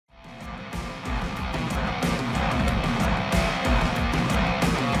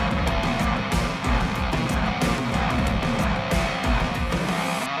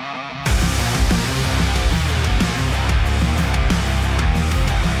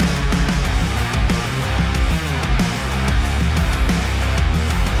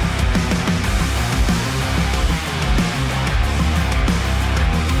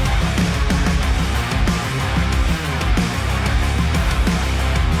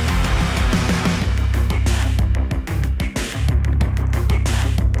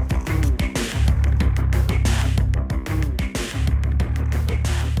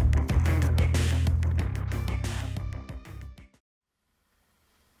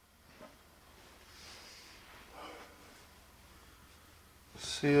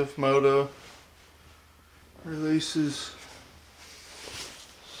CFMOTO releases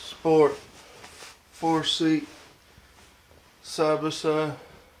sport 4-seat side-by-side.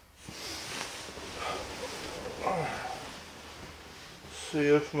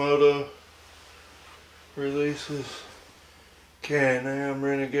 CFMOTO releases Can-Am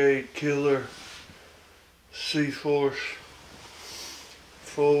Renegade Killer C-Force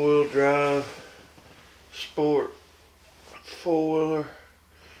 4-wheel drive sport 4-wheeler.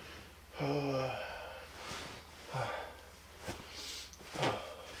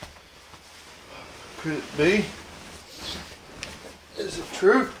 Could it be? Is it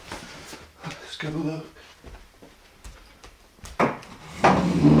true? Let's go look.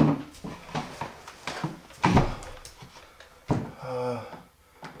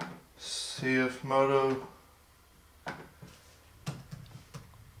 CFMOTO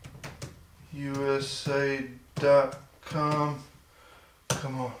USA.com.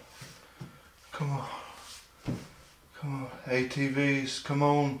 Come on. Come on. Come on. ATVs, come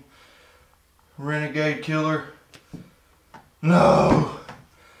on. Renegade Killer. No.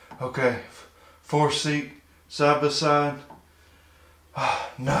 Okay. 4-seat side by side.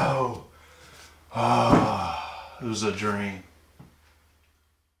 No. It was a dream.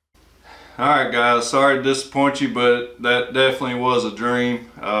 Alright guys, sorry to disappoint you, but that definitely was a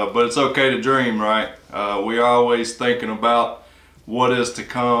dream. But it's okay to dream, right? We're always thinking about what is to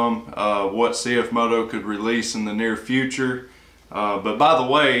come, what CFMOTO could release in the near future. But by the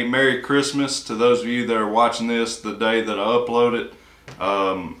way, Merry Christmas to those of you that are watching this the day that I upload it.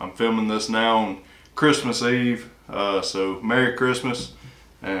 I'm filming this now on Christmas Eve, so Merry Christmas,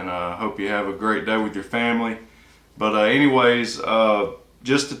 and hope you have a great day with your family. But anyways,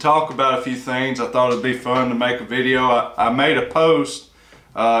 just to talk about a few things, I thought it'd be fun to make a video. I made a post,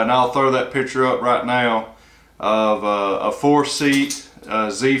 and I'll throw that picture up right now, of a 4-seat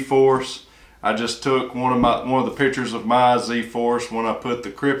Z-Force. I just took one of the pictures of my Z-Force when I put the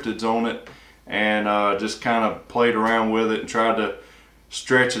cryptids on it, and just kind of played around with it and tried to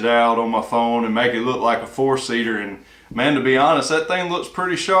stretch it out on my phone and make it look like a 4-seater. And man, to be honest, that thing looks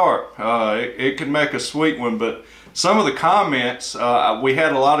pretty sharp. It could make a sweet one. But some of the comments, we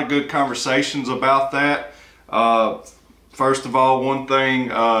had a lot of good conversations about that. First of all, one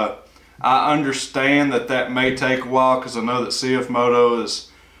thing, I understand that may take a while, because I know that CFMOTO is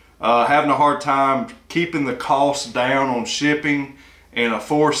having a hard time keeping the cost down on shipping, and a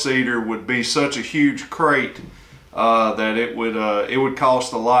 4-seater would be such a huge crate that it would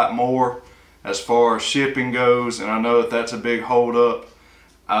cost a lot more as far as shipping goes, and I know that that's a big hold up.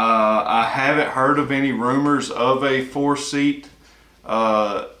 I haven't heard of any rumors of a 4-seat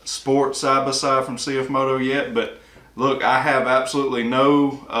sport side-by-side from CFMOTO yet, but look, I have absolutely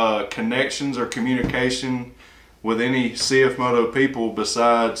no connections or communication with any CFMOTO people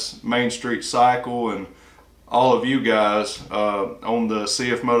besides Main Street Cycle and all of you guys on the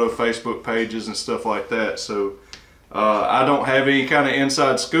CFMOTO Facebook pages and stuff like that. So I don't have any kind of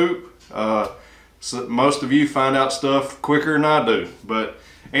inside scoop. So most of you find out stuff quicker than I do. But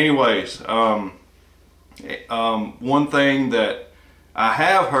anyways, one thing that I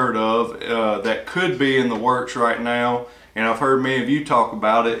have heard of that could be in the works right now, and I've heard many of you talk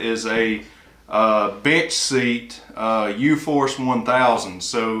about it, is a bench seat U-Force 1000.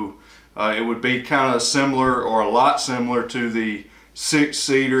 So it would be kind of similar, or a lot similar, to the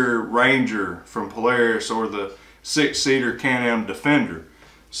 6-seater Ranger from Polaris or the 6-seater Can-Am Defender.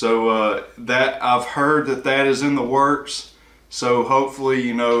 So that I've heard that is in the works. So hopefully,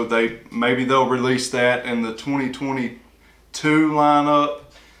 you know, maybe they'll release that in the 2022 lineup.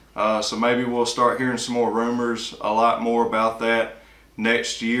 So maybe we'll start hearing some more rumors, a lot more about that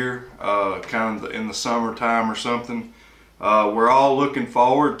next year, kind of in the summertime or something. We're all looking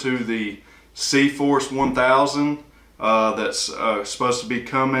forward to the C-Force 1000 that's supposed to be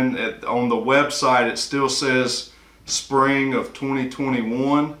coming. On the website it still says spring of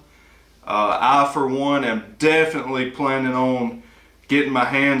 2021. I for one am definitely planning on getting my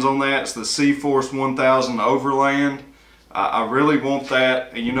hands on that. It's the C-Force 1000 Overland. I really want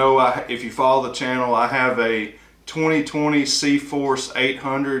that. You know, if you follow the channel, I have a 2020 C-Force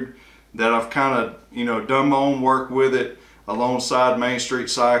 800 that I've kind of, you know, done my own work with it alongside Main Street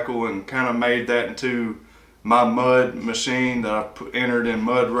Cycle, and kind of made that into my mud machine that I've entered in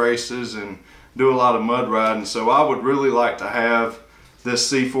mud races and do a lot of mud riding. So I would really like to have this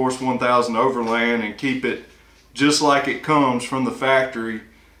C-Force 1000 Overland and keep it just like it comes from the factory,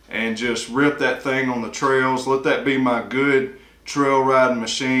 and just rip that thing on the trails. Let that be my good trail riding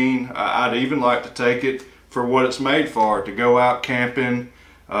machine. I'd even like to take it for what it's made for, to go out camping,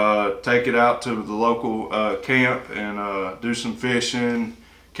 take it out to the local camp and do some fishing,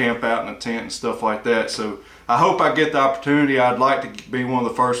 camp out in a tent and stuff like that. So I hope I get the opportunity. I'd like to be one of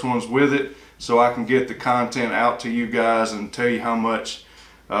the first ones with it, so I can get the content out to you guys and tell you how much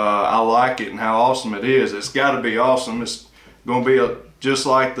I like it and how awesome it is. It's got to be awesome. It's going to be just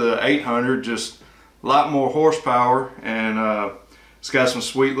like the 800, just a lot more horsepower, and it's got some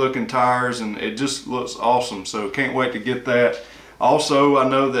sweet looking tires, and it just looks awesome. So can't wait to get that. Also, I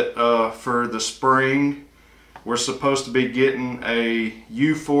know that for the spring, we're supposed to be getting a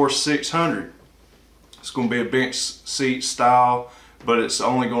U-Force 600. It's going to be a bench seat style, but it's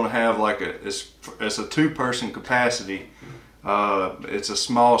only going to have like it's a 2-person capacity. It's a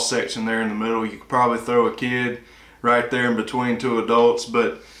small section there in the middle. You could probably throw a kid right there in between 2 adults,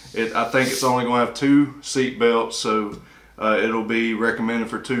 but I think it's only going to have 2 seat belts, so it'll be recommended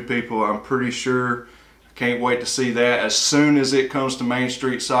for 2 people. I'm pretty sure. I can't wait to see that. As soon as it comes to Main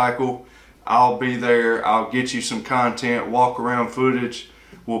Street Cycle, I'll be there. I'll get you some content, walk around footage.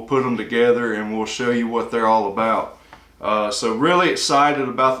 We'll put them together and we'll show you what they're all about. So really excited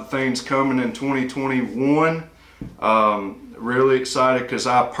about the things coming in 2021. Really excited because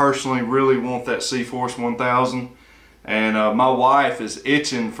I personally really want that C-Force 1000, and my wife is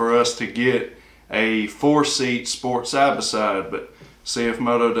itching for us to get a 4-seat sport side-by-side, but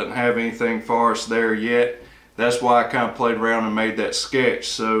CFMOTO doesn't have anything for us there yet. That's why I kind of played around and made that sketch.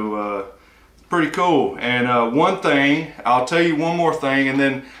 So pretty cool. And one thing, I'll tell you one more thing, and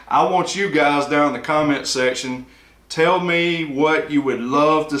then I want you guys down in the comment section, tell me what you would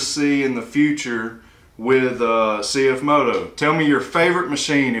love to see in the future with CFMOTO. Tell me your favorite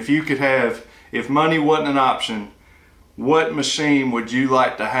machine. If you could have, if money wasn't an option, what machine would you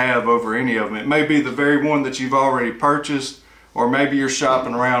like to have over any of them? It may be the very one that you've already purchased, or maybe you're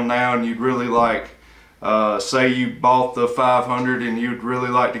shopping around now and you'd really like, say you bought the 500 and you'd really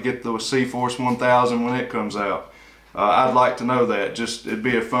like to get the C-Force 1000 when it comes out. I'd like to know that. Just, it'd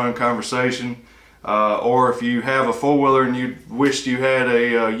be a fun conversation. Or if you have a 4-wheeler and you wished you had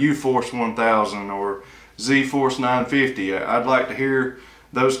a U-Force 1000 or Z-Force 950, I'd like to hear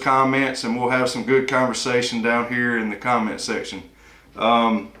those comments, and we'll have some good conversation down here in the comment section.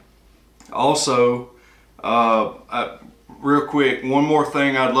 Also, real quick, one more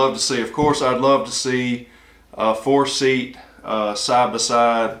thing I'd love to see. Of course, I'd love to see a 4-seat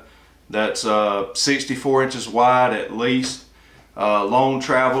side-by-side that's 64 inches wide at least. Long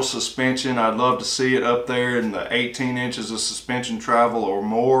travel suspension, I'd love to see it up there in the 18 inches of suspension travel or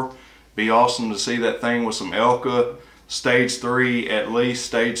more. Be awesome to see that thing with some Elka stage 3, at least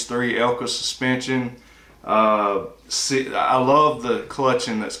stage 3 Elka suspension. I love the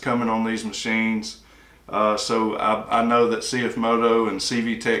clutching that's coming on these machines. So I know that CFMOTO and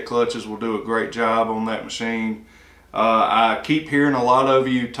CVTech clutches will do a great job on that machine. I keep hearing a lot of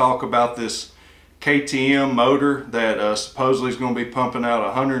you talk about this KTM motor that supposedly is going to be pumping out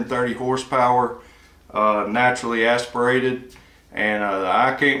 130 horsepower naturally aspirated, and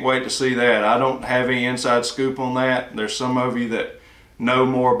I can't wait to see that. I don't have any inside scoop on that. There's some of you that know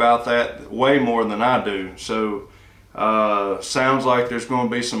more about that, way more than I do. So sounds like there's going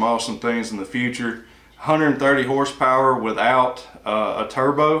to be some awesome things in the future. 130 horsepower without a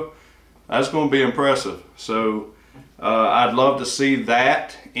turbo, that's going to be impressive. So I'd love to see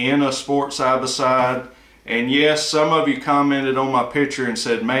that in a sport side-by-side. And yes, some of you commented on my picture and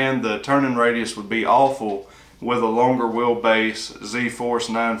said, man, the turning radius would be awful with a longer wheelbase Z-Force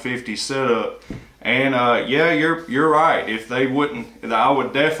 950 setup. And yeah, you're right. If they wouldn't, I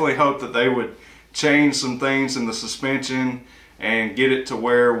would definitely hope that they would change some things in the suspension and get it to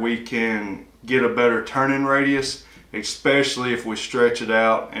where we can get a better turning radius, especially if we stretch it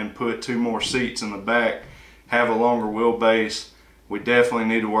out and put 2 more seats in the back, have a longer wheelbase. We definitely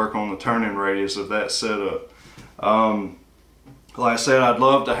need to work on the turning radius of that setup. Like I said, I'd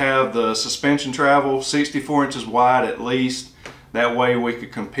love to have the suspension travel 64 inches wide at least. That way we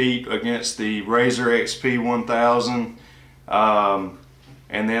could compete against the Razor XP 1000 and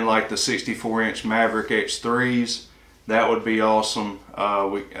then like the 64-inch Maverick X3s. That would be awesome.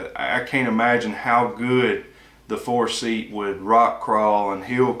 I can't imagine how good the 4-seat would rock crawl and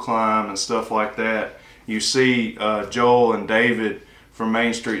hill climb and stuff like that. You see Joel and David from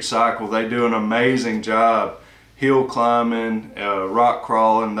Main Street Cycle, they do an amazing job hill climbing, rock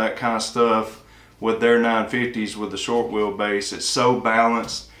crawling, that kind of stuff with their 950s with the short wheelbase. It's so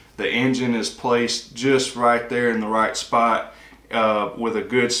balanced. The engine is placed just right there in the right spot with a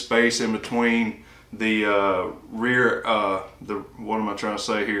good space in between the rear, what am I trying to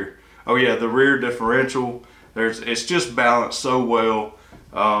say here? Oh yeah, the rear differential. It's just balanced so well.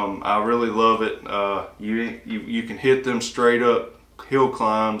 I really love it. You can hit them straight up hill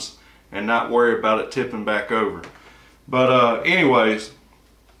climbs and not worry about it tipping back over. But anyways,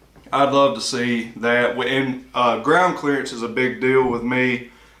 I'd love to see that. And ground clearance is a big deal with me.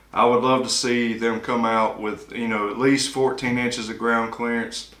 I would love to see them come out with, you know, at least 14 inches of ground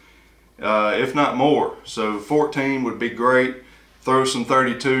clearance, if not more. So 14 would be great. Throw some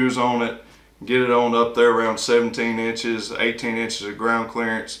 32s on it, get it on up there around 17 inches, 18 inches of ground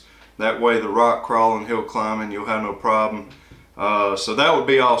clearance. That way the rock crawling, hill climbing, you'll have no problem. So that would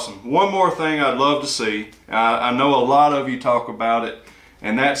be awesome. One more thing I'd love to see, I know a lot of you talk about it,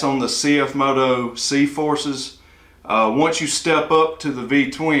 and that's on the CFMOTO C-Forces. Once you step up to the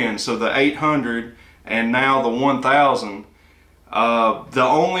V-Twin, so the 800 and now the 1000, the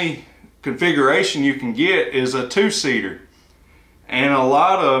only configuration you can get is a two-seater. And a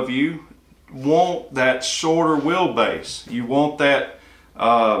lot of you want that shorter wheelbase. You want that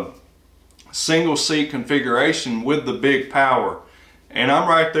single seat configuration with the big power. And I'm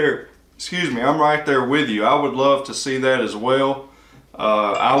right there, excuse me, I'm right there with you. I would love to see that as well.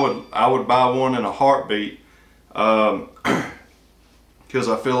 I would buy one in a heartbeat, because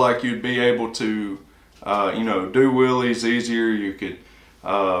I feel like you'd be able to you know, do wheelies easier. You could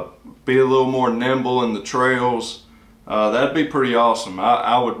be a little more nimble in the trails. That'd be pretty awesome.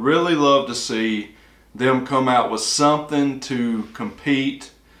 I would really love to see them come out with something to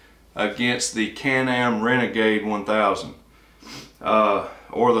compete against the Can-Am Renegade 1000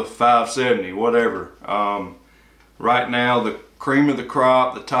 or the 570, whatever. Right now, the cream of the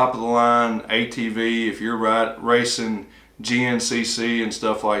crop, the top of the line ATV, if you're racing GNCC and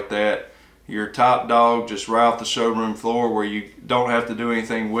stuff like that, your top dog just right off the showroom floor where you don't have to do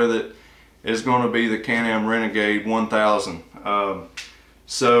anything with it is going to be the Can-Am Renegade 1000.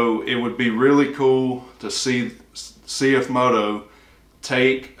 So it would be really cool to see CFMOTO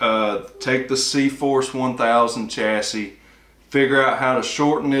take the C-Force 1000 chassis, figure out how to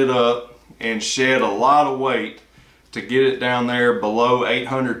shorten it up and shed a lot of weight to get it down there below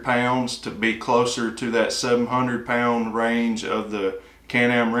 800 pounds to be closer to that 700 pound range of the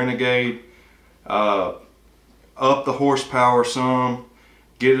Can-Am Renegade. Up the horsepower some,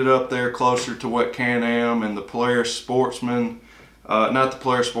 get it up there closer to what Can-Am and the Polaris Sportsman, not the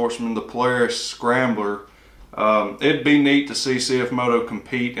Polaris Sportsman, the Polaris Scrambler. It'd be neat to see CFMOTO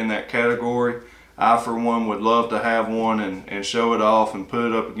compete in that category. I for one would love to have one and show it off and put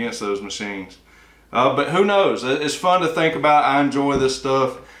it up against those machines. But who knows? It's fun to think about. I enjoy this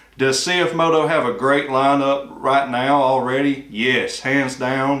stuff. Does CFMOTO have a great lineup right now already? Yes, hands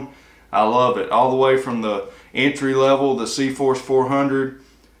down. I love it. All the way from the entry level, the C-Force 400.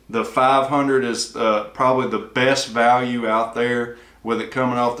 The 500 is probably the best value out there, with it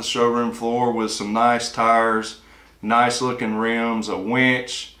coming off the showroom floor with some nice tires, nice looking rims, a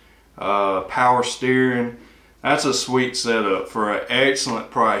winch, power steering. That's a sweet setup for an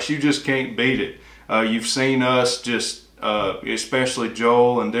excellent price. You just can't beat it. You've seen us just, especially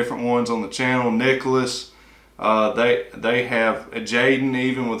Joel and different ones on the channel, Nicholas, they have Jaden,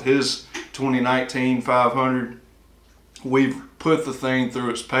 even with his 2019 500. We've put the thing through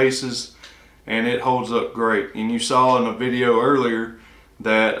its paces and it holds up great. And you saw in a video earlier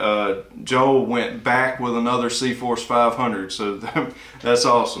that Joel went back with another C-Force 500, so that's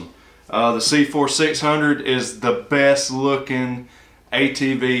awesome. The C-Force 600 is the best looking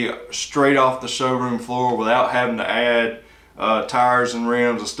ATV straight off the showroom floor without having to add tires and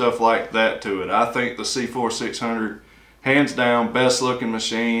rims and stuff like that to it. I think the C-Force 600, hands down, best looking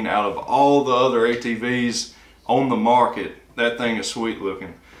machine out of all the other ATVs on the market. That thing is sweet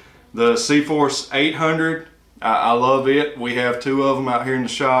looking. The C-Force 800, I love it. We have two of them out here in the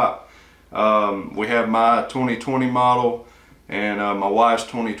shop. We have my 2020 model and my wife's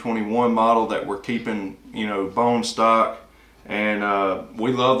 2021 model that we're keeping, you know, bone stock, and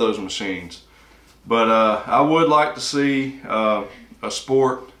we love those machines. But I would like to see a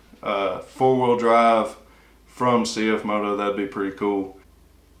sport four-wheel drive from CFMOTO. That'd be pretty cool.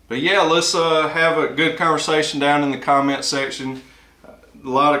 But yeah, let's have a good conversation down in the comment section. A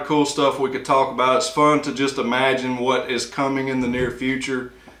lot of cool stuff we could talk about. It's fun to just imagine what is coming in the near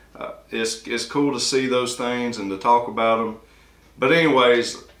future. It's cool to see those things and to talk about them. But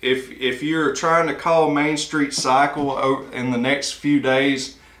anyways, if you're trying to call Main Street Cycle in the next few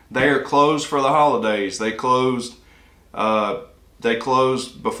days, they are closed for the holidays. They closed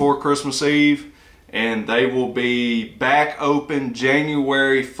before Christmas Eve, and they will be back open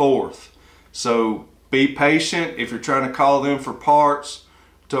January 4th. So be patient if you're trying to call them for parts,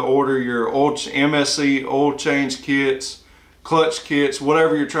 to order your MSC oil change kits, clutch kits,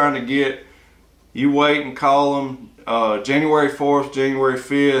 whatever you're trying to get. You wait and call them January 4th, January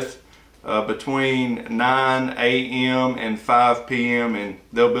 5th, between 9 a.m. and 5 p.m. and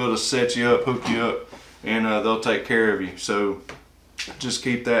they'll be able to set you up, hook you up, and they'll take care of you. So just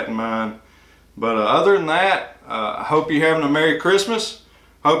keep that in mind. But other than that, I hope you're having a Merry Christmas.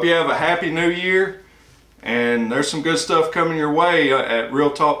 Hope you have a Happy New Year. And there's some good stuff coming your way at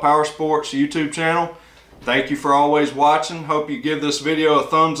Real Talk Powersports YouTube channel. Thank you for always watching. Hope you give this video a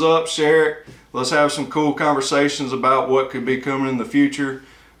thumbs up, share it. Let's have some cool conversations about what could be coming in the future.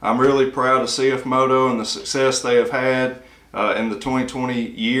 I'm really proud of CFMOTO and the success they have had in the 2020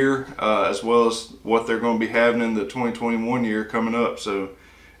 year, as well as what they're going to be having in the 2021 year coming up. So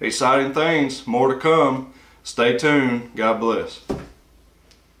exciting things, more to come. Stay tuned. God bless.